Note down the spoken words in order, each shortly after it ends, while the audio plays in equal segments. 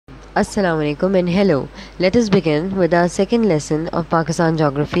Assalamu alaikum and hello. Let us begin with our second lesson of Pakistan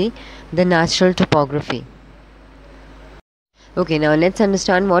geography, the natural topography. Okay, now let's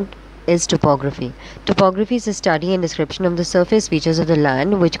understand what is topography. Topography is a study and description of the surface features of the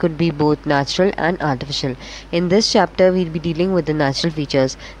land, which could be both natural and artificial. In this chapter, we'll be dealing with the natural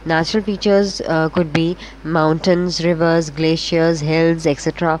features. Natural features could be mountains, rivers, glaciers, hills,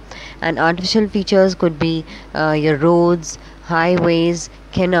 etc. And artificial features could be your roads, highways,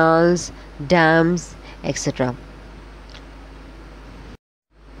 canals, dams, etc.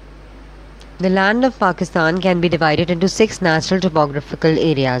 The land of Pakistan can be divided into six natural topographical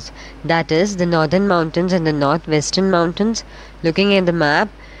areas, that is, the northern mountains and the northwestern mountains. Looking at the map,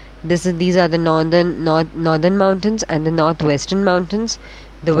 these are the northern mountains and the northwestern mountains,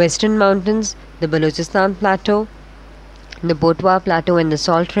 the western mountains, the Balochistan Plateau, the Potwa Plateau and the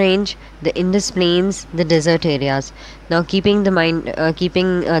Salt Range, the Indus Plains, the desert areas. Now, keeping the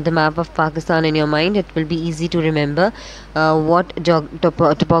map of Pakistan in your mind, it will be easy to remember what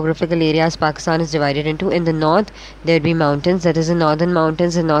topographical areas Pakistan is divided into. In the north, there will be mountains, that is the northern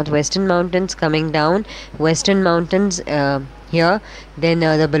mountains and northwestern mountains coming down, western mountains here, then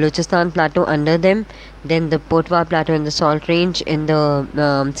the Balochistan Plateau under them, then the Potwa Plateau and the Salt Range in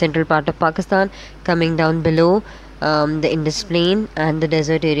the central part of Pakistan, coming down below the Indus Plain and the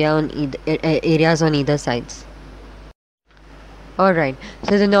desert areas on either sides. Alright,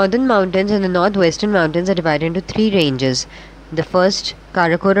 so the northern mountains and the northwestern mountains are divided into three ranges. The first,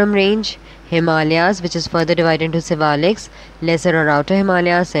 Karakoram Range, Himalayas, which is further divided into Sivaliks, Lesser or Outer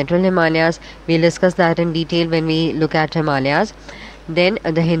Himalayas, Central Himalayas. We'll discuss that in detail when we look at Himalayas. Then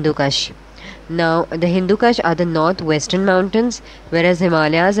the Hindukush. Now, the Hindukush are the northwestern mountains, whereas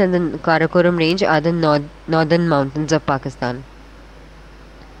Himalayas and the Karakoram Range are the northern mountains of Pakistan.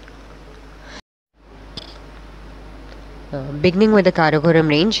 Beginning with the Karakoram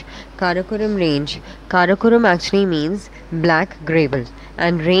Range. Karakoram actually means black gravel,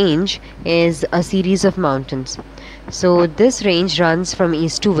 and range is a series of mountains. So this range runs from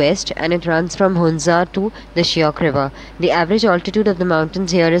east to west, and it runs from Hunza to the Shiok River. The average altitude of the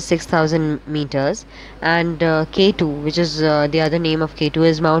mountains here is 6,000 meters, and K2, which is the other name of K2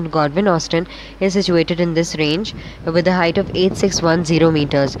 is Mount Godwin Austen, is situated in this range with a height of 8610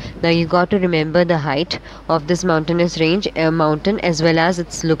 meters. Now you got to remember the height of this mountainous range, mountain, as well as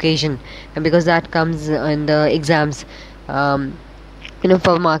its location, because that comes in the exams.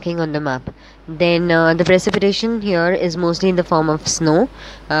 For marking on the map. Then the precipitation here is mostly in the form of snow.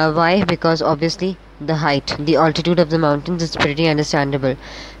 Why? Because obviously the height, the altitude of the mountains is pretty understandable.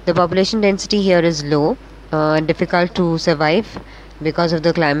 The population density here is low, difficult to survive because of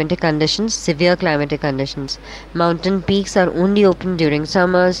the climatic conditions, severe climatic conditions. Mountain peaks are only open during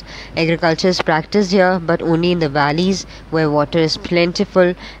summers. Agriculture is practiced here, but only in the valleys where water is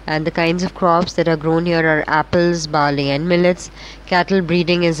plentiful, and the kinds of crops that are grown here are apples, barley and millets. Cattle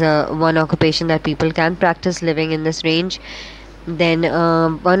breeding is one occupation that people can practice living in this range. Then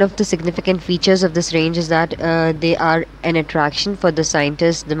one of the significant features of this range is that they are an attraction for the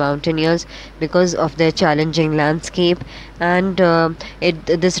scientists, the mountaineers, because of their challenging landscape, and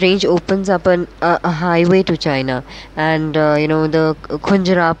this range opens up a highway to China, and the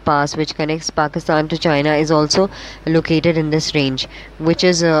Kanjiru Pass, which connects Pakistan to China, is also located in this range, which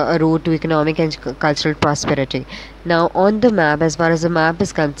is a road to economic and cultural prosperity. Now, on the map, as far as the map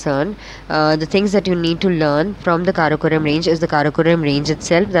is concerned, the things that you need to learn from the Karakoram Range is the Karakoram Range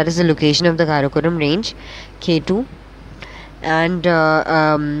itself, that is the location of the Karakoram Range, K2, and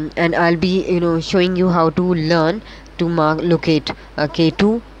I'll be showing you how to learn to locate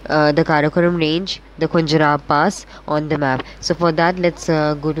K2, the Karakoram Range, the Kanjiru Pass on the map. So for that, let's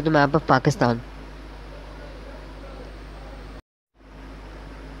go to the map of Pakistan.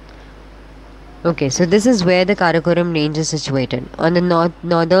 Okay, so this is where the Karakoram Range is situated, on the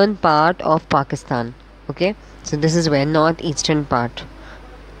northern part of Pakistan. Okay, so this is where, northeastern part.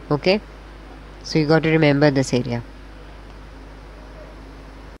 Okay, so you got to remember this area.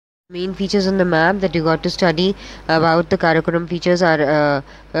 Main features on the map that you got to study about the Karakoram features are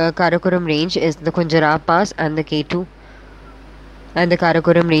Karakoram Range is the Kanjiru Pass and the K2 and the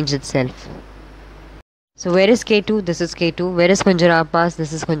Karakoram Range itself. So where is K2? This is K2. Where is Kanjiru Pass?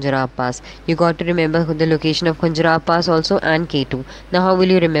 This is Kanjiru Pass. You got to remember the location of Kanjiru Pass also and K2. Now how will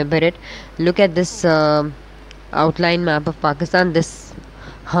you remember it? Look at this outline map of Pakistan. This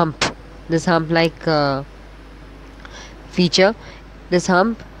hump like feature. This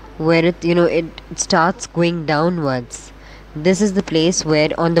hump where it starts going downwards. This is the place where,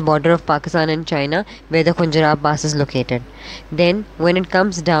 on the border of Pakistan and China, where the Kanjiru Pass is located. Then when it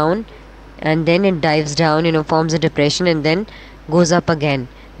comes down, and then it dives down, forms a depression and then goes up again.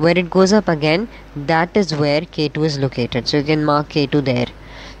 Where it goes up again, that is where K2 is located. So you can mark K2 there.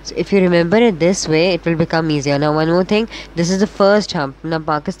 So if you remember it this way, it will become easier. Now one more thing, this is the first hump. Now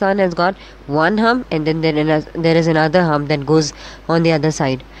Pakistan has got one hump, and then there is another hump that goes on the other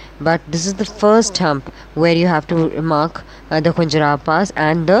side. But this is the first hump where you have to mark the Kanjiru Pass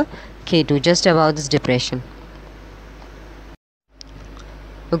and the K2 just above this depression.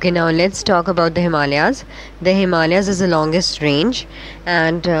 Okay, now let's talk about the Himalayas. The Himalayas is the longest range,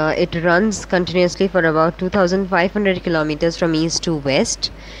 and it runs continuously for about 2,500 kilometers from east to west.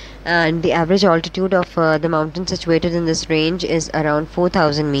 And the average altitude of the mountain situated in this range is around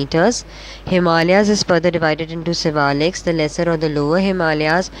 4,000 meters. Himalayas is further divided into Shivaliks, the lesser or the lower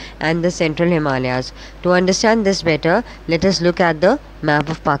Himalayas, and the central Himalayas. To understand this better, let us look at the map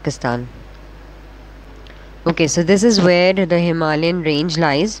of Pakistan. Okay, so this is where the Himalayan range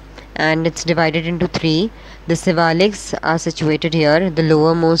lies, and it's divided into three. The Shivaliks are situated here, the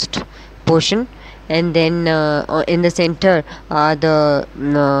lowermost portion, and then in the center are the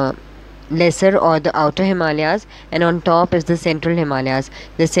lesser or the outer Himalayas, and on top is the central Himalayas.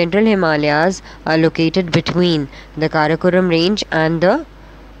 The central Himalayas are located between the Karakoram Range and the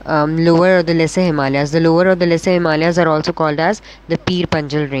lower or the lesser Himalayas. The lower or the lesser Himalayas are also called as the Pir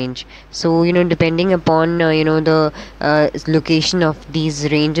Panjal range. So depending upon the location of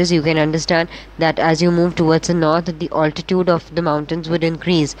these ranges, you can understand that as you move towards the north, the altitude of the mountains would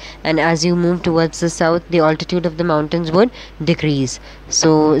increase, and as you move towards the south, the altitude of the mountains would decrease.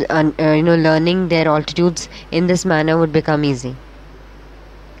 So learning their altitudes in this manner would become easy.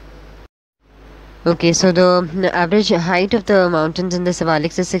 Okay, so the average height of the mountains in the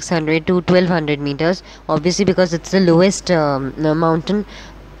Shivaliks is 600 to 1200 meters. Obviously, because it's the lowest mountain,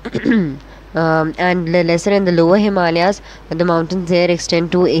 and the lesser and the lower Himalayas, the mountains there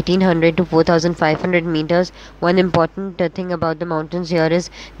extend to 1800 to 4500 meters. One important thing about the mountains here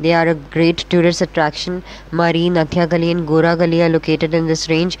is they are a great tourist attraction. Mari, Nathia Gali, and Gora Gali are located in this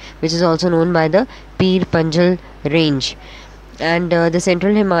range, which is also known by the Pir Panjal range. And the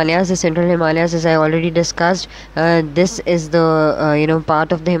central Himalayas, as I already discussed, this is the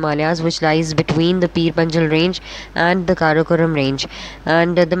part of the Himalayas which lies between the Pir Panjal range and the Karakoram range.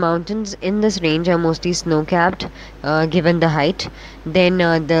 And the mountains in this range are mostly snow capped, given the height. Then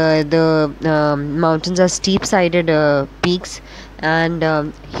the mountains are steep sided peaks, and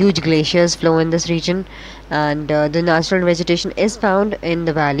huge glaciers flow in this region. And the natural vegetation is found in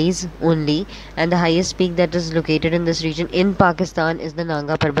the valleys only, and the highest peak that is located in this region in Pakistan is the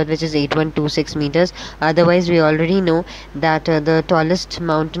Nanga Parbat, which is 8126 meters. Otherwise, we already know that the tallest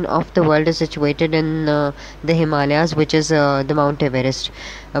mountain of the world is situated in the Himalayas, which is the Mount Everest.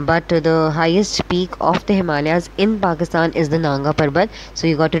 But the highest peak of the Himalayas in Pakistan is the Nanga Parbat. So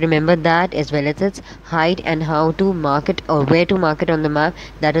you got to remember that, as well as its height and how to mark it or where to mark it on the map.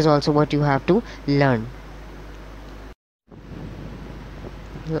 That is also what you have to learn.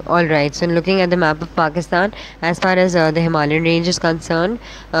 Alright, so looking at the map of Pakistan, as far as the Himalayan range is concerned,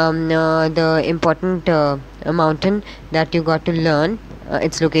 the important mountain that you got to learn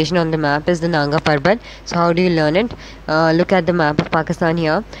its location on the map is the Nanga Parbat. So how do you learn it? Look at the map of Pakistan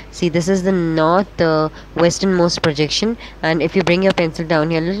here. See, this is the north westernmost projection, and if you bring your pencil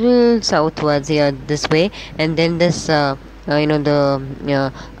down here a little southwards here this way, and then this a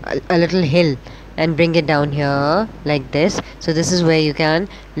little hill, and bring it down here like this. So this is where you can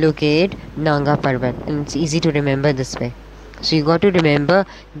locate Nanga Parbat, and it's easy to remember this way. So you got to remember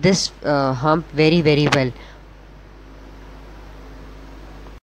this hump very well.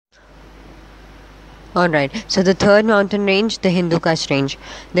 Alright, so the third mountain range, the Hindukush Range.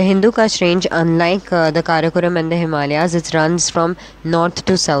 The Hindukush Range, unlike the Karakoram and the Himalayas, it runs from north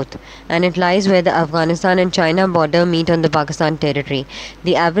to south, and it lies where the Afghanistan and China border meet on the Pakistan territory.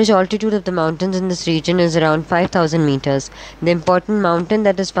 The average altitude of the mountains in this region is around 5000 meters. The important mountain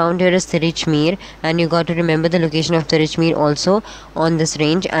that is found here is Tirich, and you got to remember the location of Tirich also on this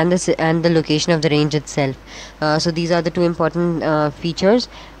range, and the location of the range itself. So these are the two important features.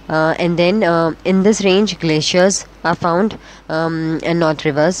 And then in this range, glaciers are found, and not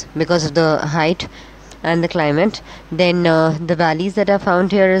rivers, because of the height and the climate. Then the valleys that are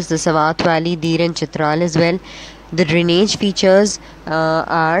found here is the Swat Valley, Dir, and Chitral as well. The drainage features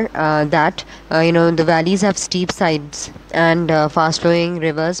are that the valleys have steep sides, and fast flowing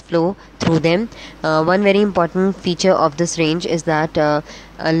rivers flow through them. One very important feature of this range is that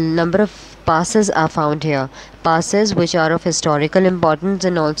a number of passes are found here. Passes which are of historical importance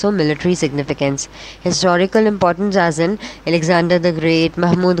and also military significance. Historical importance as in Alexander the Great,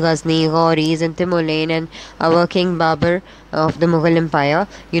 Mahmud Ghazni, Ghauris and Timoleon, and our King Babur of the Mughal Empire.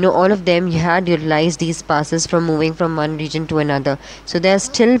 All of them had utilized these passes from moving from one region to another. So they are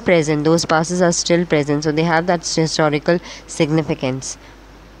still present. Those passes are still present. So they have that historical significance.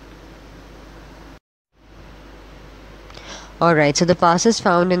 Alright, so the passes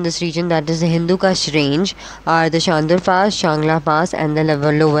found in this region, that is the Hindukush Range, are the Chandur Pass, Shangla Pass and the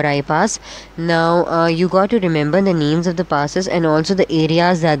Lower Pass. Now, you got to remember the names of the passes and also the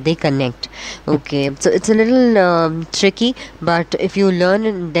areas that they connect. Okay, so it's a little tricky, but if you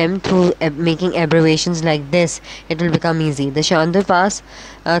learn them through making abbreviations like this, it will become easy. The Chandur Pass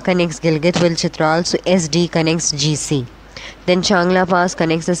connects Gilgit with Chitral, so SD connects GC. Then Shangla Pass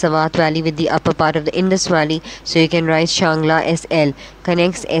connects the Swat Valley with the upper part of the Indus Valley, so you can write Shangla SL,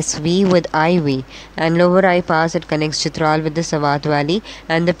 connects SV with IV, and Lower I Pass, it connects Chitral with the Swat Valley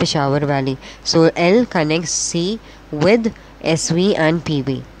and the Peshawar Valley. So L connects C with SV and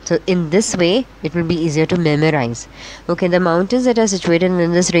PV. So in this way, it will be easier to memorize. Okay, the mountains that are situated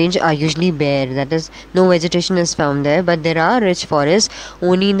in this range are usually bare. That is, no vegetation is found there, but there are rich forests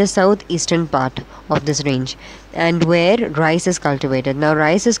only in the southeastern part of this range, and where rice is cultivated. Now,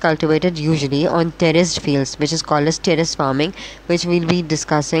 rice is cultivated usually on terraced fields, which is called as terrace farming, which we'll be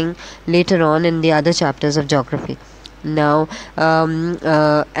discussing later on in the other chapters of geography. Now,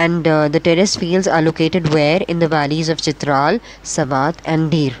 the terrace fields are located where? In the valleys of Chitral, Swat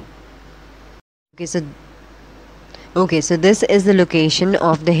and Dir. Okay, so this is the location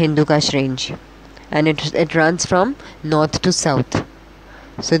of the Hindukush Range, and it runs from north to south.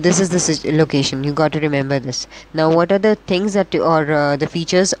 So this is the location. You got to remember this. Now, what are the things that the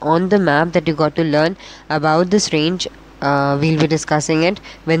features on the map that you got to learn about this range? We'll be discussing it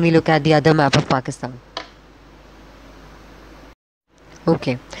when we look at the other map of Pakistan.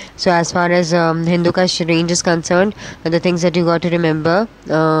 Okay, so as far as Hindukush Range is concerned, the things that you got to remember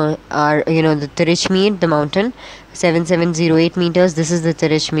are, the Tirishmir, the mountain, 7708 meters. This is the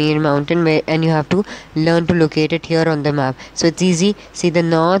Tirishmir mountain, and you have to learn to locate it here on the map. So it's easy. See the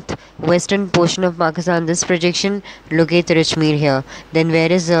northwestern portion of Pakistan, this projection, locate Tirishmir here. Then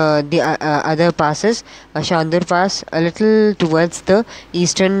where is the other passes? Chandur Pass, a little towards the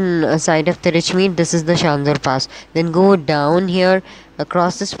eastern side of Tirishmir. This is the Chandur Pass. Then go down here.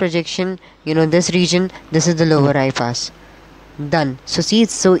 Across this projection, this region, this is the Lower I Pass. Done. So see,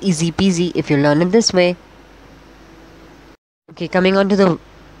 it's so easy peasy if you learn it this way. Okay, coming on to the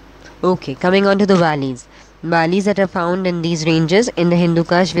valleys. Valleys that are found in these ranges. In the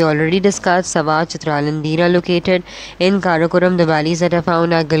Hindukush, we already discussed Swat, Chitral and Dir are located. In Karakoram, the valleys that are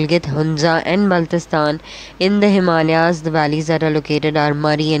found are Gilgit, Hunza and Baltistan. In the Himalayas, the valleys that are located are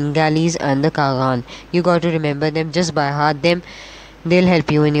Murray and Gallies and the Kagan. You got to remember them, just by heart them. They'll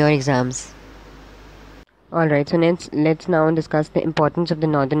help you in your exams. Alright, so let's now discuss the importance of the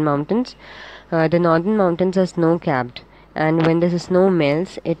northern mountains. The northern mountains are snow-capped, and when the snow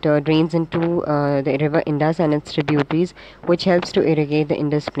melts, it drains into the river Indus and its tributaries, which helps to irrigate the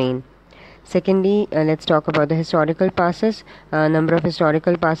Indus plain. Secondly, let's talk about the historical passes. Number of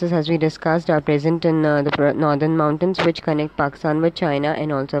historical passes, as we discussed, are present in the northern mountains, which connect Pakistan with China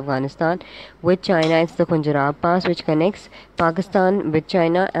and also Afghanistan. With China, it's the Kanjiru Pass, which connects Pakistan with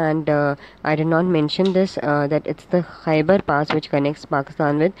China, and I did not mention this, that it's the Khyber Pass, which connects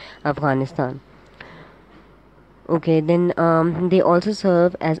Pakistan with Afghanistan. Okay, then they also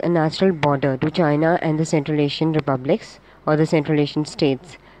serve as a natural border to China and the Central Asian republics or the Central Asian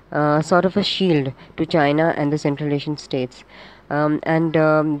states. Sort of a shield to China and the Central Asian states.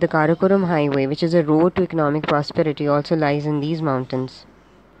 The Karakoram Highway, which is a road to economic prosperity, also lies in these mountains.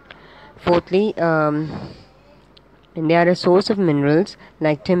 Fourthly, they are a source of minerals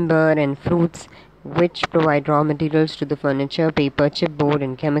like timber and fruits, which provide raw materials to the furniture, paper, chipboard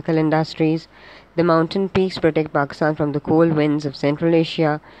and chemical industries. The mountain peaks protect Pakistan from the cold winds of Central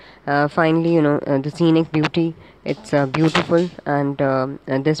Asia. Finally, the scenic beauty, it's beautiful, and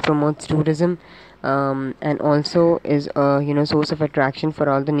this promotes tourism, and also is a source of attraction for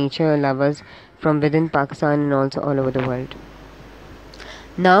all the nature lovers from within Pakistan and also all over the world.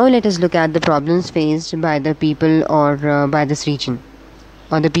 Now let us look at the problems faced by the people or by this region,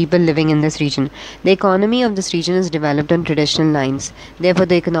 or the people living in this region. The economy of this region is developed on traditional lines. Therefore,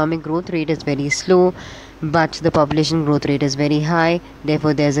 the economic growth rate is very slow, but the population growth rate is very high.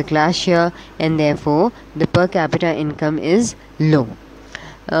 Therefore, there's a clash here, and therefore, the per capita income is low.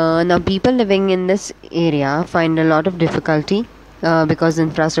 Now, people living in this area find a lot of difficulty because the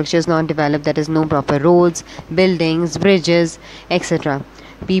infrastructure is not developed. That is, no proper roads, buildings, bridges, etc.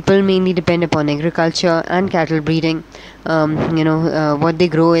 People mainly depend upon agriculture and cattle breeding. What they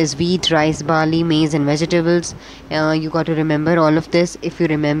grow is wheat, rice, barley, maize, and vegetables. You got to remember all of this. If you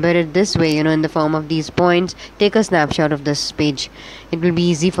remember it this way, in the form of these points, take a snapshot of this page. It will be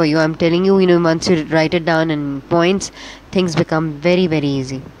easy for you. I'm telling you, once you write it down in points, things become very, very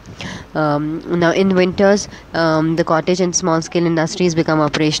easy. Now in winters, the cottage and small scale industries become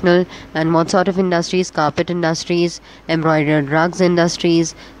operational. And what sort of industries? Carpet industries, embroidered rugs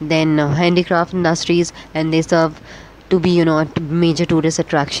industries, then handicraft industries, and they serve to be a major tourist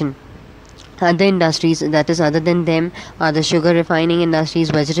attraction. Other industries, that is other than them, are the sugar refining industries,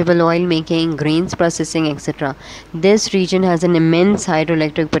 vegetable oil making, grains processing, etc. This region has an immense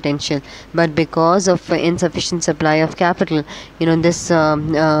hydroelectric potential, but because of insufficient supply of capital, this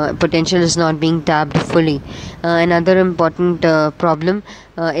potential is not being tapped fully. Another important problem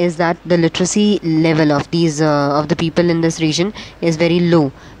is that the literacy level of the people in this region is very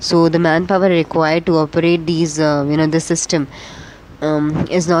low. So the manpower required to operate this system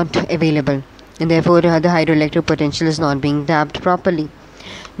is not available, and therefore the hydroelectric potential is not being tapped properly.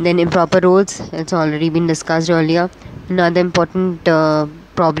 Then improper roads, it's already been discussed earlier. Another important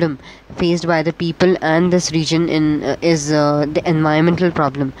problem faced by the people and this region is the environmental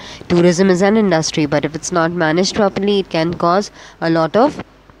problem. Tourism is an industry, but if it's not managed properly, it can cause a lot of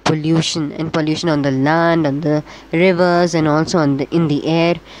pollution on the land, on the rivers, and also in the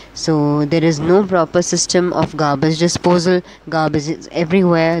air. So there is no proper system of garbage disposal. Garbage is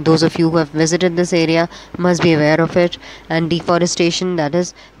everywhere. Those of you who have visited this area must be aware of it. And deforestation, that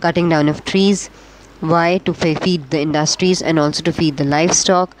is cutting down of trees. Why? To feed the industries and also to feed the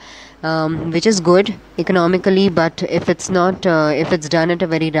livestock, which is good economically, but if it's done at a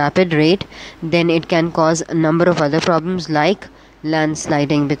very rapid rate, then it can cause a number of other problems like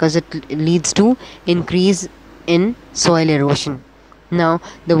landsliding, because it leads to increase in soil erosion. Now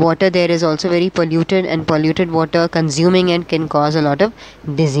the water there is also very polluted, and polluted water, consuming it can cause a lot of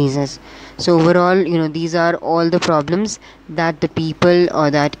diseases. So overall, these are all the problems that the people or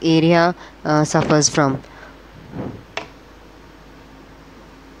that area suffers from.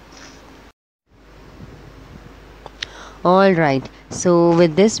 All right, so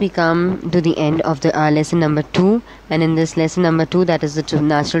with this we come to the end of the lesson number 2. And in this lesson number 2, that is the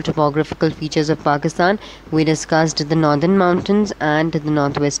natural topographical features of Pakistan, we discussed the northern mountains and the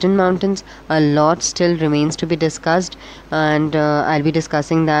northwestern mountains. A lot still remains to be discussed, and I'll be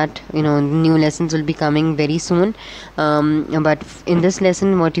discussing that. New lessons will be coming very soon. But in this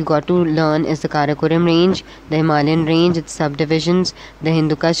lesson, what you got to learn is the Karakoram Range, the Himalayan Range, its subdivisions, the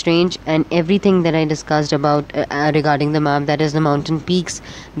Hindukush Range, and everything that I discussed about regarding the map, that is the mountain peaks,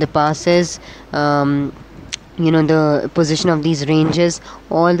 the passes, the position of these ranges.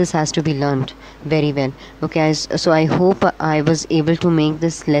 All this has to be learned very well. Okay, so I hope I was able to make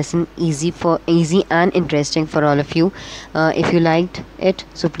this lesson easy and interesting for all of you. If you liked it,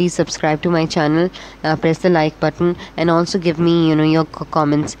 so please subscribe to my channel, press the like button, and also give me your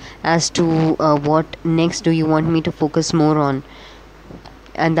comments as to what next do you want me to focus more on,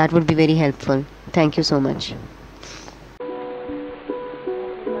 and that would be very helpful. Thank you so much.